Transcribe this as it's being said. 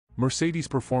Mercedes'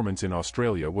 performance in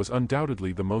Australia was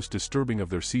undoubtedly the most disturbing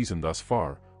of their season thus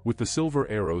far, with the Silver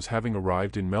Arrows having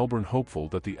arrived in Melbourne hopeful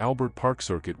that the Albert Park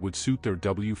circuit would suit their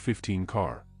W15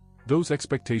 car. Those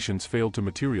expectations failed to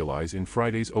materialize in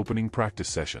Friday's opening practice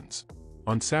sessions.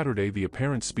 On Saturday, the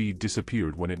apparent speed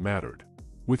disappeared when it mattered,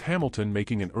 with Hamilton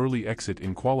making an early exit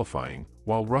in qualifying,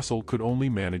 while Russell could only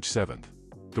manage 7th.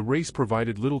 The race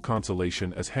provided little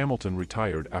consolation as Hamilton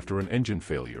retired after an engine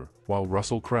failure, while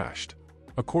Russell crashed.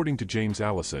 According to James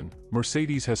Allison,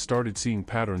 Mercedes has started seeing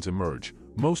patterns emerge.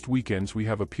 Most weekends we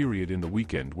have a period in the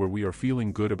weekend where we are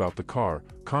feeling good about the car,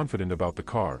 confident about the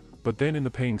car, but then in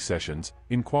the paying sessions,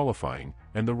 in qualifying,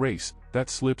 and the race, that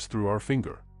slips through our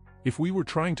finger. If we were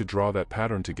trying to draw that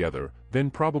pattern together, then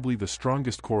probably the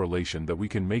strongest correlation that we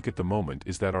can make at the moment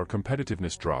is that our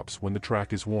competitiveness drops when the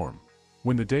track is warm.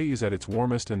 When the day is at its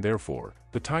warmest and therefore,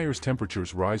 the tire's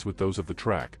temperatures rise with those of the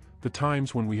track, the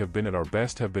times when we have been at our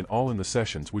best have been all in the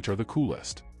sessions which are the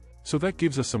coolest. So that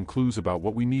gives us some clues about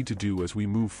what we need to do as we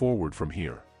move forward from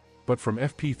here. But from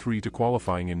FP3 to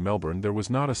qualifying in Melbourne there was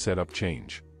not a setup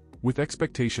change. With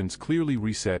expectations clearly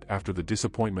reset after the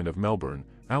disappointment of Melbourne,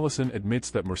 Allison admits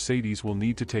that Mercedes will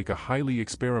need to take a highly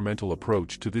experimental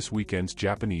approach to this weekend's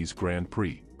Japanese Grand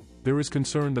Prix. There is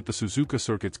concern that the Suzuka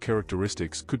circuit's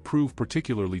characteristics could prove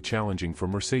particularly challenging for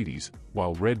Mercedes,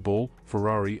 while Red Bull,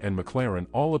 Ferrari and McLaren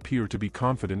all appear to be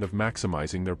confident of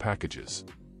maximizing their packages.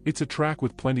 It's a track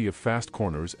with plenty of fast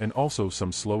corners and also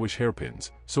some slowish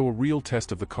hairpins, so a real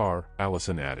test of the car,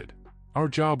 Allison added. Our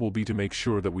job will be to make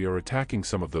sure that we are attacking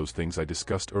some of those things I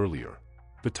discussed earlier.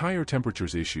 The tire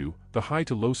temperatures issue, the high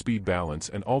to low speed balance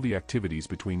and all the activities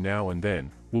between now and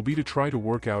then, will be to try to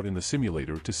work out in the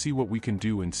simulator to see what we can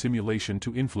do in simulation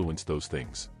to influence those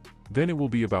things. Then it will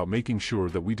be about making sure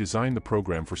that we design the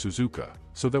program for Suzuka,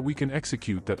 so that we can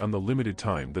execute that on the limited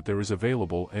time that there is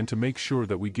available and to make sure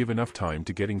that we give enough time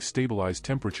to getting stabilized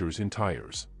temperatures in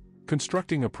tires.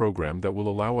 Constructing a program that will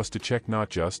allow us to check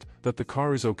not just that the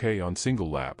car is okay on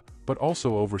single lap, but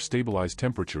also over stabilized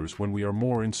temperatures when we are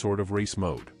more in sort of race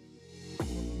mode.